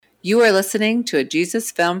You are listening to a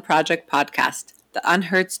Jesus Film Project podcast, The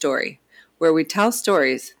Unheard Story, where we tell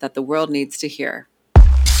stories that the world needs to hear.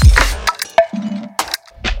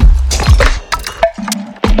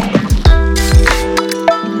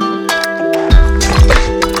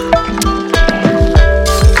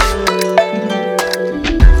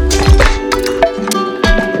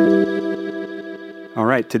 All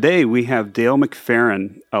right, today we have Dale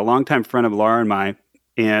McFerrin, a longtime friend of Laura and I,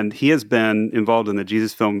 and he has been involved in the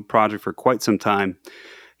Jesus Film Project for quite some time.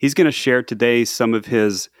 He's going to share today some of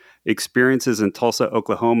his experiences in Tulsa,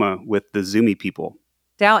 Oklahoma with the Zomi people.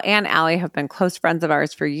 Dale and Allie have been close friends of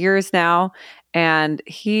ours for years now, and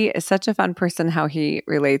he is such a fun person how he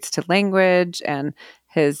relates to language and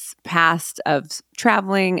his past of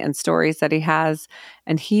traveling and stories that he has.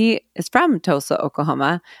 And he is from Tulsa,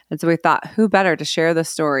 Oklahoma. And so we thought, who better to share the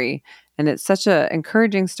story? And it's such an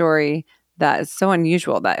encouraging story that is so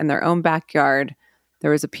unusual that in their own backyard, there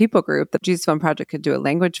was a people group that Jesus Film Project could do a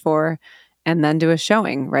language for and then do a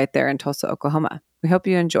showing right there in Tulsa, Oklahoma. We hope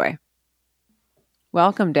you enjoy.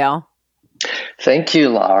 Welcome, Dale. Thank you,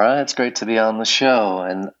 Laura. It's great to be on the show,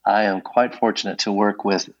 and I am quite fortunate to work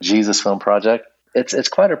with Jesus Film Project. It's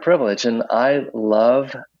quite a privilege, and I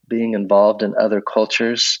love being involved in other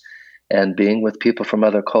cultures and being with people from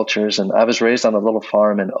other cultures. And I was raised on a little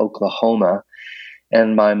farm in Oklahoma,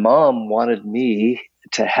 and my mom wanted me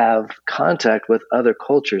to have contact with other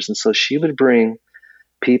cultures, and so she would bring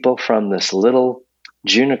people from this little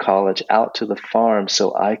junior college out to the farm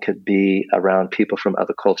so I could be around people from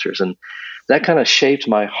other cultures. And that kind of shaped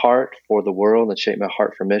my heart for the world and shaped my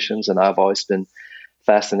heart for missions. And I've always been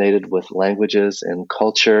fascinated with languages and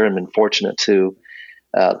culture. I've been fortunate to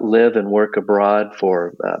live and work abroad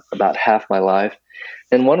for about half my life.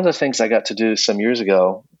 And one of the things I got to do some years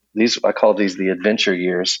ago, I call these the adventure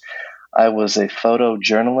years. I was a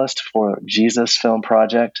photojournalist for Jesus Film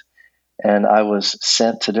Project. And I was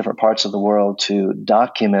sent to different parts of the world to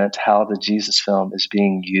document how the Jesus film is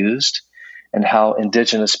being used and how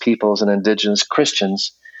indigenous peoples and indigenous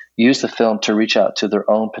Christians use the film to reach out to their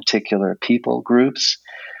own particular people groups.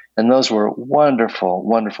 And those were wonderful,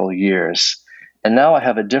 wonderful years. And now I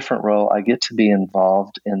have a different role. I get to be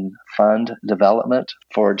involved in fund development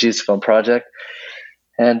for Jesus Film Project.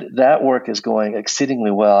 And that work is going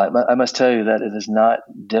exceedingly well. I must tell you that it is not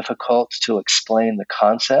difficult to explain the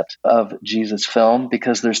concept of Jesus film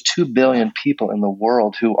because there's 2 billion people in the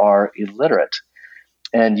world who are illiterate.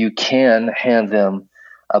 And you can hand them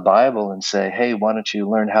a Bible and say, hey, why don't you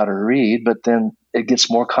learn how to read? But then it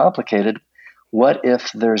gets more complicated. What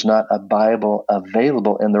if there's not a Bible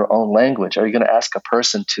available in their own language? Are you going to ask a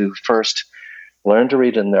person to first learn to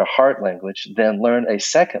read in their heart language, then learn a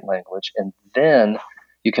second language, and then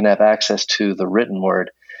you can have access to the written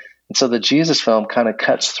word? And so the Jesus film kind of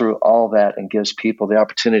cuts through all that and gives people the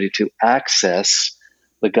opportunity to access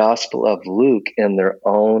the Gospel of Luke in their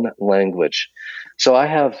own language. So I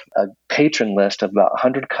have a patron list of about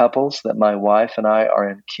 100 couples that my wife and I are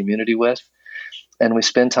in community with, and we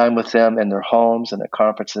spend time with them in their homes and at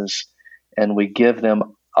conferences, and we give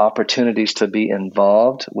them opportunities to be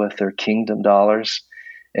involved with their kingdom dollars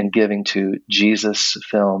and giving to Jesus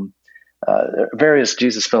film, various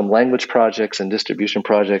Jesus film language projects and distribution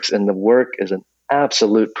projects. And the work is an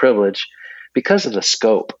absolute privilege because of the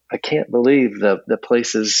scope. I can't believe the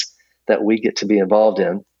places that we get to be involved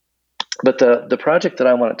in. But the project that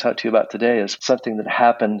I want to talk to you about today is something that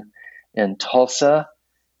happened in Tulsa.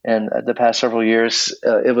 And the past several years,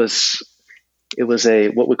 it was a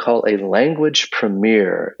what we call a language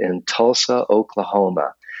premiere in Tulsa,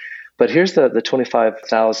 Oklahoma. But here's the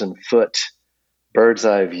 25,000-foot bird's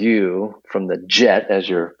eye view from the jet as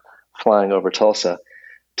you're flying over Tulsa.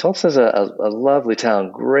 Tulsa's a lovely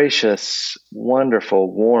town, gracious,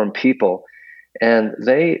 wonderful, warm people. And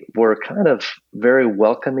they were kind of very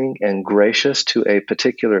welcoming and gracious to a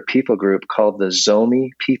particular people group called the Zomi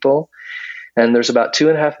people. And there's about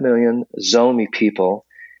 2.5 million Zomi people,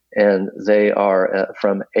 and they are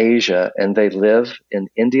from Asia, and they live in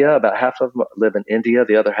India. About half of them live in India,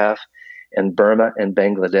 the other half in Burma and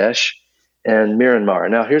Bangladesh and Myanmar.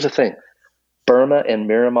 Now, here's the thing. Burma and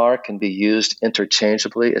Myanmar can be used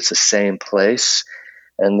interchangeably. It's the same place.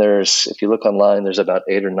 And if you look online, there's about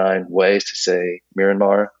 8 or 9 ways to say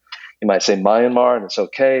Myanmar. You might say Myanmar, and it's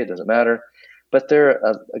okay. It doesn't matter. But they're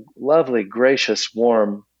a lovely, gracious,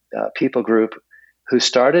 warm people group who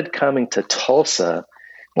started coming to Tulsa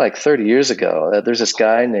like 30 years ago. There's this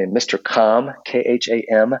guy named Mr. Kham,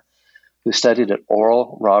 Kham, who studied at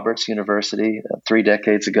Oral Roberts University 3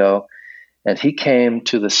 decades ago. And he came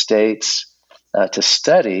to the States to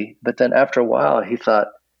study. But then after a while, he thought,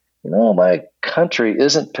 my country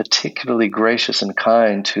isn't particularly gracious and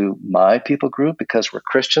kind to my people group because we're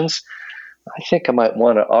Christians. I think I might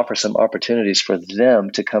want to offer some opportunities for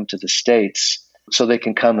them to come to the States so they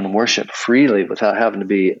can come and worship freely without having to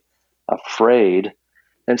be afraid.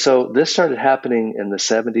 And so this started happening in the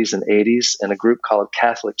 70s and 80s, and a group called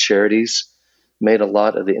Catholic Charities made a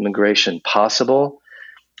lot of the immigration possible.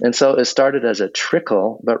 And so it started as a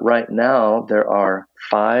trickle, but right now there are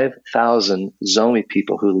 5,000 Zomi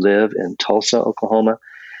people who live in Tulsa, Oklahoma.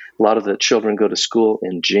 A lot of the children go to school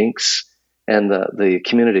in Jinx, and the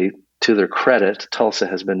community, to their credit, Tulsa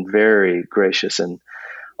has been very gracious and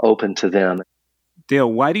open to them.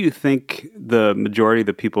 Dale, why do you think the majority of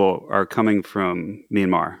the people are coming from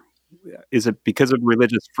Myanmar? Is it because of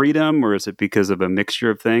religious freedom, or is it because of a mixture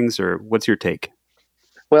of things, or what's your take?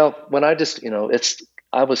 Well, when I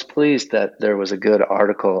was pleased that there was a good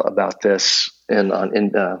article about this on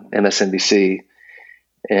MSNBC,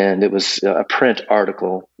 and it was a print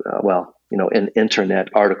article, an internet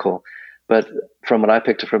article. But from what I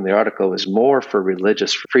picked up from the article, it was more for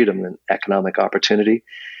religious freedom than economic opportunity.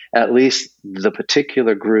 At least the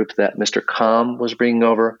particular group that Mr. Kam was bringing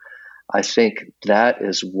over, I think that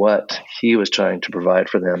is what he was trying to provide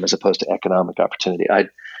for them as opposed to economic opportunity.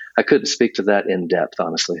 I couldn't speak to that in depth,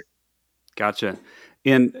 honestly. Gotcha.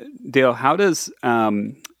 And Dale, how does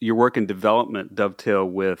your work in development dovetail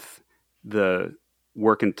with the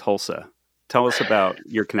work in Tulsa? Tell us about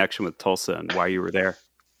your connection with Tulsa and why you were there.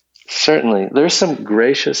 Certainly. There's some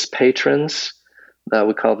gracious patrons.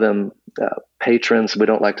 We call them patrons. We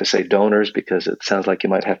don't like to say donors because it sounds like you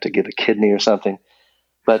might have to give a kidney or something.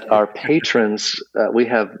 But our patrons, we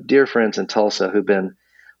have dear friends in Tulsa who've been,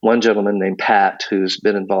 one gentleman named Pat, who's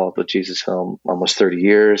been involved with Jesus Film almost 30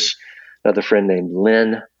 years. Another friend named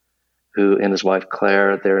Lynn, who and his wife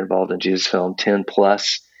Claire, they're involved in Jesus Film 10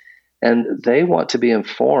 plus. And they want to be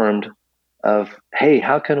informed of, hey,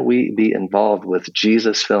 how can we be involved with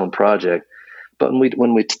Jesus Film Project? But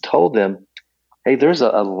when we told them, hey, there's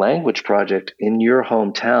a language project in your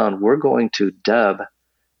hometown, we're going to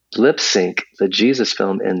lip sync the Jesus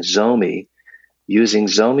Film in Zomi using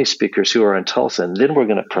Zomi speakers who are in Tulsa, and then we're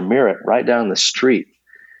going to premiere it right down the street.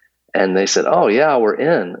 And they said, oh yeah, we're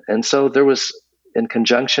in. And so there was, in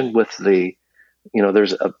conjunction with there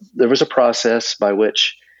was a process by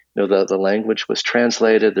which the language was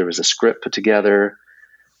translated. There was a script put together.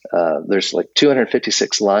 There's like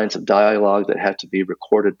 256 lines of dialogue that had to be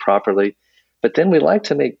recorded properly. But then we like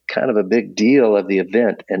to make kind of a big deal of the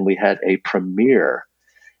event, and we had a premiere.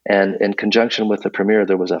 And in conjunction with the premiere,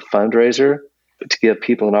 there was a fundraiser to give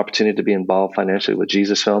people an opportunity to be involved financially with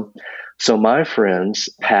Jesus Film. So my friends,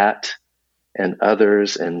 Pat and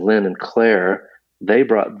others, and Lynn and Claire, they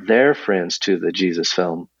brought their friends to the Jesus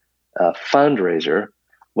Film fundraiser,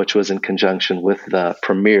 which was in conjunction with the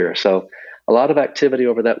premiere. So a lot of activity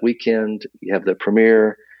over that weekend. You have the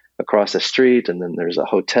premiere across the street, and then there's a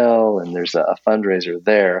hotel, and there's a fundraiser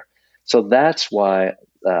there. So that's why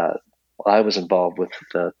I was involved with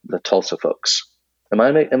the Tulsa folks. Am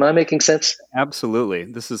I making sense? Absolutely.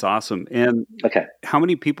 This is awesome. And okay, how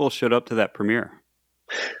many people showed up to that premiere?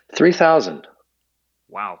 3,000.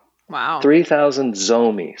 Wow. 3,000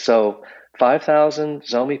 Zomi. So 5,000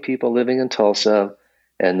 Zomi people living in Tulsa,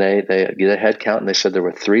 and they get a head count, and they said there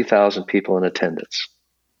were 3,000 people in attendance.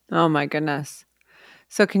 Oh my goodness.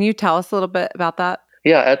 So can you tell us a little bit about that?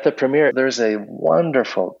 Yeah, at the premiere, there's a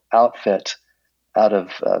wonderful outfit out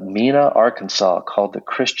of Mena, Arkansas, called the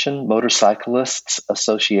Christian Motorcyclists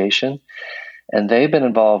Association. And they've been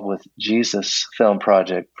involved with Jesus Film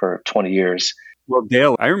Project for 20 years. Well,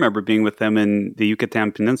 Dale, I remember being with them in the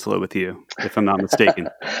Yucatan Peninsula with you, if I'm not mistaken.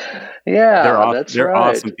 Yeah, they're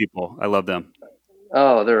awesome people. I love them.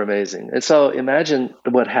 Oh, they're amazing. And so imagine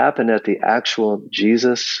what happened at the actual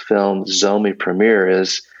Jesus Film Zomi premiere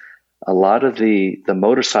is a lot of the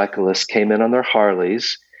motorcyclists came in on their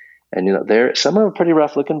Harleys. And, some of them are a pretty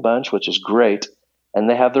rough looking bunch, which is great. And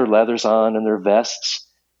they have their leathers on and their vests.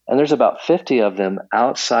 And there's about 50 of them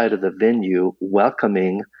outside of the venue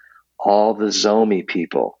welcoming all the Zomi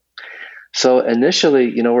people. So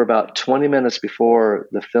initially, we're about 20 minutes before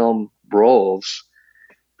the film rolls.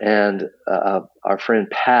 And our friend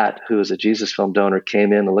Pat, who is a Jesus Film donor,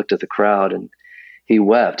 came in and looked at the crowd, and he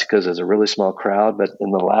wept because it's a really small crowd. But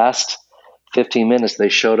in the last 15 minutes, they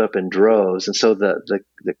showed up in droves. And so the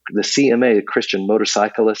CMA, the Christian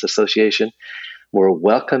Motorcyclists Association, were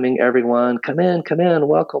welcoming everyone. Come in,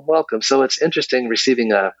 welcome, welcome. So it's interesting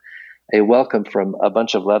receiving a welcome from a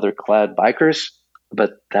bunch of leather-clad bikers,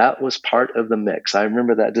 but that was part of the mix. I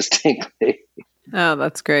remember that distinctly. Oh,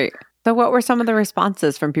 that's great. So what were some of the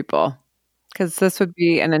responses from people? Because this would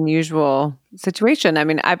be an unusual situation. I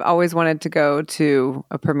mean, I've always wanted to go to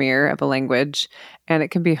a premiere of a language, and it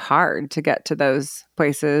can be hard to get to those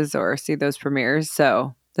places or see those premieres.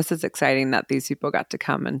 So this is exciting that these people got to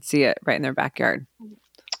come and see it right in their backyard.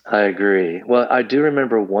 I agree. Well, I do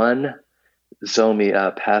remember one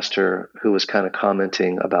Zomi pastor who was kind of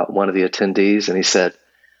commenting about one of the attendees, and he said,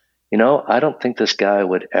 I don't think this guy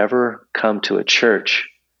would ever come to a church.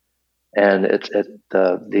 And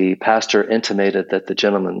the pastor intimated that the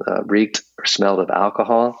gentleman reeked or smelled of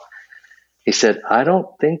alcohol. He said, I don't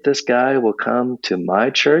think this guy will come to my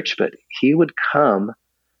church, but he would come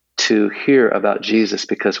to hear about Jesus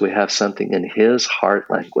because we have something in his heart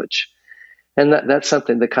language. And that's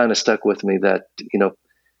something that kind of stuck with me, that,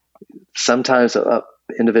 sometimes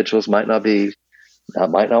individuals might not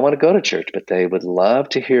want to go to church, but they would love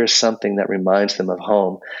to hear something that reminds them of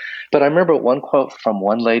home. But I remember one quote from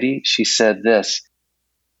one lady. She said this: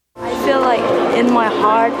 I feel like in my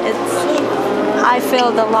heart, I feel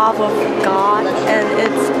the love of God,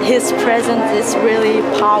 and his presence is really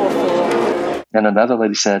powerful. And another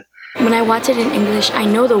lady said, when I watch it in English, I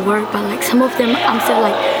know the word, but like some of them, I'm still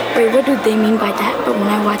like, wait, what do they mean by that? But when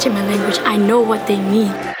I watch it in my language, I know what they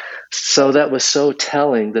mean. So that was so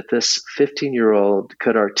telling that this 15-year-old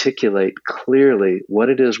could articulate clearly what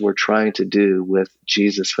it is we're trying to do with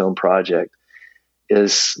Jesus Film Project.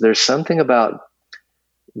 There's something about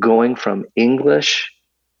going from English,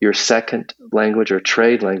 your second language or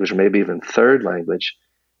trade language, or maybe even third language,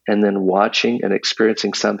 and then watching and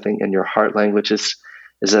experiencing something in your heart language is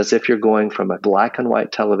as if you're going from a black and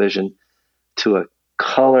white television to a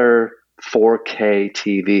color 4K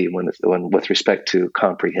TV when with respect to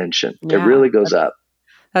comprehension. Yeah, it really goes up.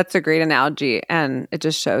 That's a great analogy, and it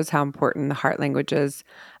just shows how important the heart language is.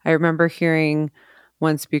 I remember hearing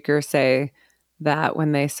one speaker say that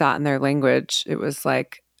when they saw it in their language, it was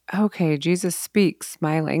like, okay, Jesus speaks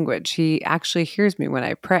my language. He actually hears me when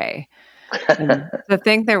I pray. And to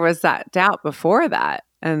think there was that doubt before that,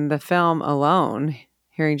 and the film alone,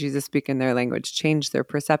 hearing Jesus speak in their language, changed their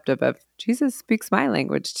perceptive of Jesus speaks my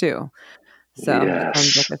language too. So It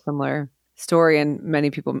sounds like a similar story, and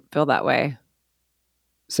many people feel that way.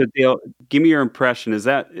 So Dale, give me your impression. Is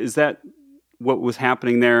that what was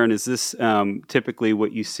happening there, and is this typically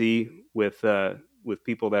what you see with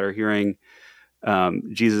people that are hearing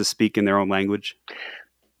Jesus speak in their own language?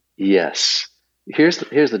 Yes. Here's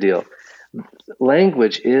the deal.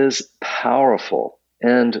 Language is powerful,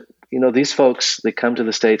 and these folks, they come to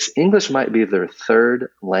the States. English might be their third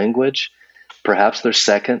language, perhaps their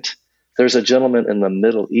second. There's a gentleman in the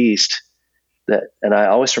Middle East and I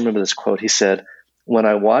always remember this quote. He said, when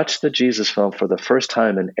I watched the Jesus film for the first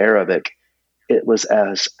time in Arabic, it was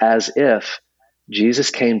as if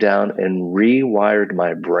Jesus came down and rewired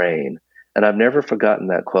my brain. And I've never forgotten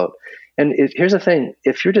that quote. And here's the thing.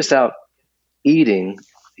 If you're just out eating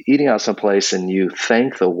out someplace and you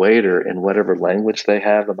thank the waiter in whatever language they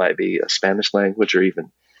have, it might be a Spanish language or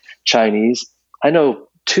even Chinese. I know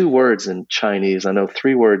 2 words in Chinese. I know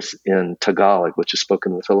 3 words in Tagalog, which is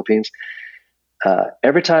spoken in the Philippines.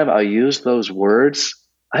 Every time I use those words,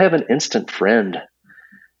 I have an instant friend.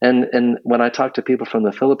 And when I talk to people from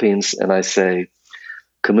the Philippines and I say,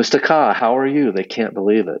 "Kamusta ka? How are you?" they can't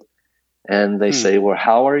believe it. And they say, "Well,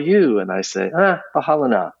 how are you?" And I say, "Bahala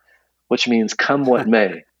na," which means "come what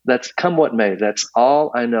may." That's "come what may." That's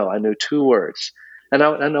all I know. I know 2 words. And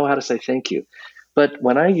I know how to say thank you. But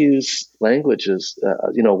when I use languages,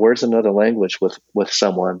 words in another language with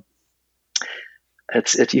someone,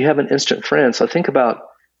 it's you have an instant friend. So think about,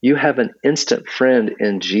 you have an instant friend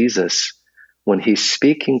in Jesus when he's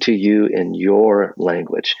speaking to you in your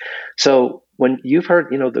language. So when you've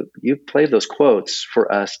heard, you've played those quotes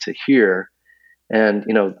for us to hear, and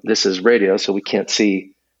this is radio, so we can't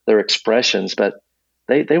see their expressions, but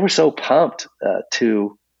they were so pumped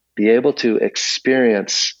to be able to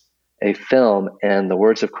experience a film and the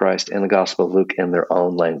words of Christ and the Gospel of Luke in their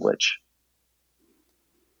own language.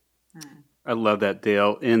 I love that,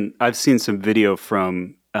 Dale. And I've seen some video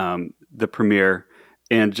from the premiere,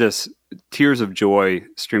 and just tears of joy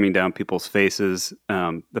streaming down people's faces.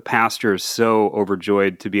 The pastor is so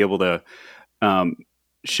overjoyed to be able to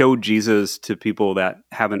show Jesus to people that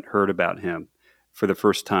haven't heard about him for the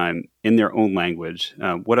first time in their own language.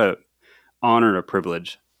 What a honor and a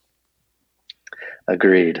privilege.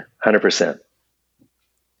 Agreed, 100%.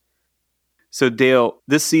 So Dale,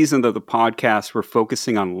 this season of the podcast, we're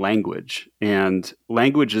focusing on language, and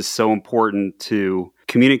language is so important to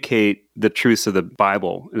communicate the truths of the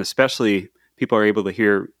Bible, and especially people are able to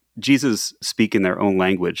hear Jesus speak in their own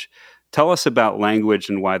language. Tell us about language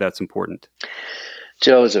and why that's important.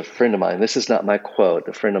 Joe is a friend of mine. This is not my quote.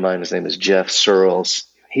 A friend of mine, his name is Jeff Searles.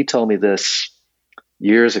 He told me this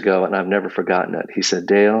years ago, and I've never forgotten it. He said,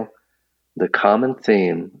 Dale, the common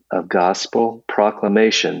theme of gospel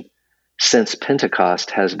proclamation since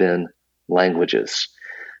Pentecost has been languages.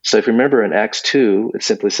 So if you remember in Acts 2, it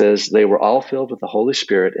simply says they were all filled with the Holy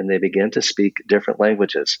Spirit and they began to speak different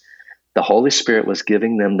languages. The Holy Spirit was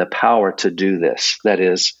giving them the power to do this. That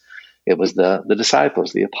is, it was the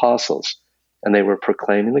disciples, the apostles, and they were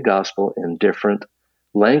proclaiming the gospel in different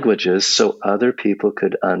languages so other people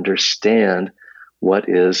could understand what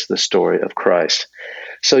is the story of Christ.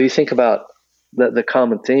 So you think about the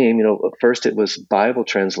common theme, first it was Bible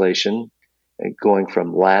translation, going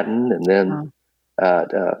from Latin and then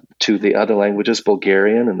to the other languages,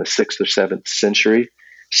 Bulgarian in the 6th or 7th century,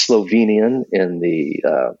 Slovenian in the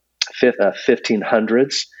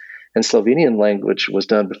 1500s. And Slovenian language was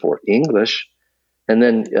done before English. And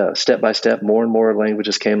then step by step, more and more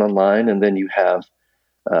languages came online. And then you have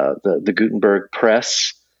the Gutenberg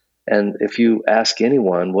press. And if you ask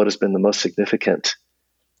anyone what has been the most significant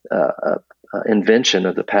invention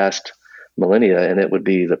of the past millennia, and it would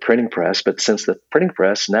be the printing press. But since the printing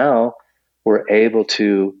press, now we're able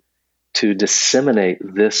to disseminate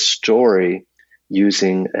this story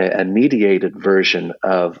using a mediated version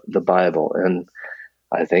of the Bible. And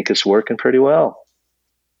I think it's working pretty well.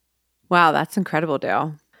 Wow, that's incredible,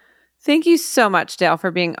 Dale. Thank you so much, Dale,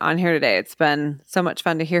 for being on here today. It's been so much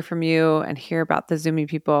fun to hear from you and hear about the Zomi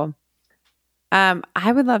people.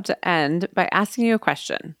 I would love to end by asking you a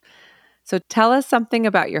question. So tell us something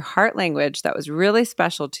about your heart language that was really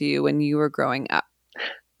special to you when you were growing up.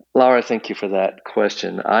 Laura, thank you for that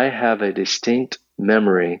question. I have a distinct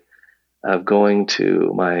memory of going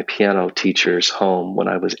to my piano teacher's home when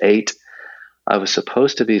I was 8. I was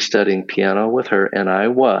supposed to be studying piano with her, and I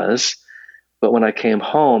was. But when I came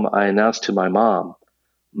home, I announced to my mom,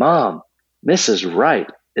 Mom, Mrs. Wright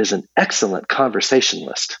is an excellent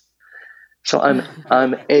conversationalist. So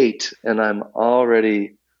I'm 8, and I'm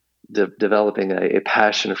already developing a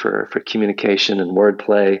passion for communication and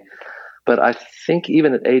wordplay. But I think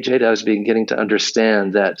even at age 8, I was beginning to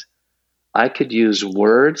understand that I could use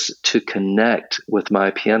words to connect with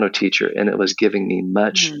my piano teacher, and it was giving me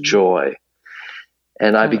much joy.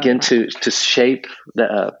 And I began to shape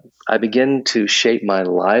my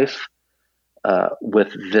life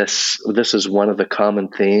with this. This is one of the common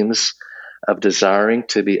themes of desiring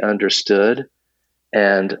to be understood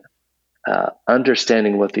and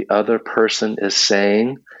understanding what the other person is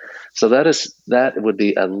saying. So that would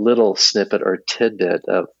be a little snippet or tidbit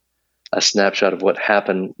of a snapshot of what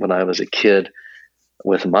happened when I was a kid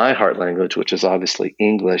with my heart language, which is obviously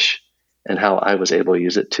English, and how I was able to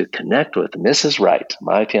use it to connect with Mrs. Wright,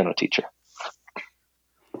 my piano teacher.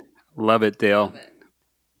 Love it, Dale.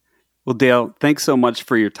 Well, Dale, thanks so much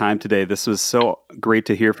for your time today. This was so great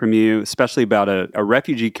to hear from you, especially about a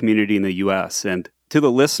refugee community in the U.S. And to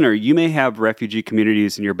the listener, you may have refugee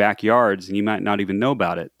communities in your backyards and you might not even know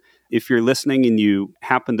about it. If you're listening and you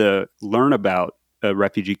happen to learn about a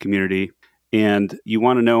refugee community and you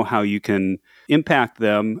want to know how you can impact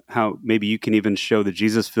them, how maybe you can even show the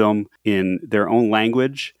Jesus film in their own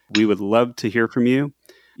language, we would love to hear from you.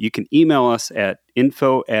 You can email us at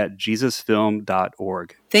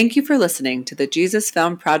info@jesusfilm.org. Thank you for listening to the Jesus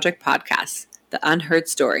Film Project podcast, The Unheard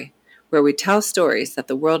Story, where we tell stories that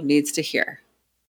the world needs to hear.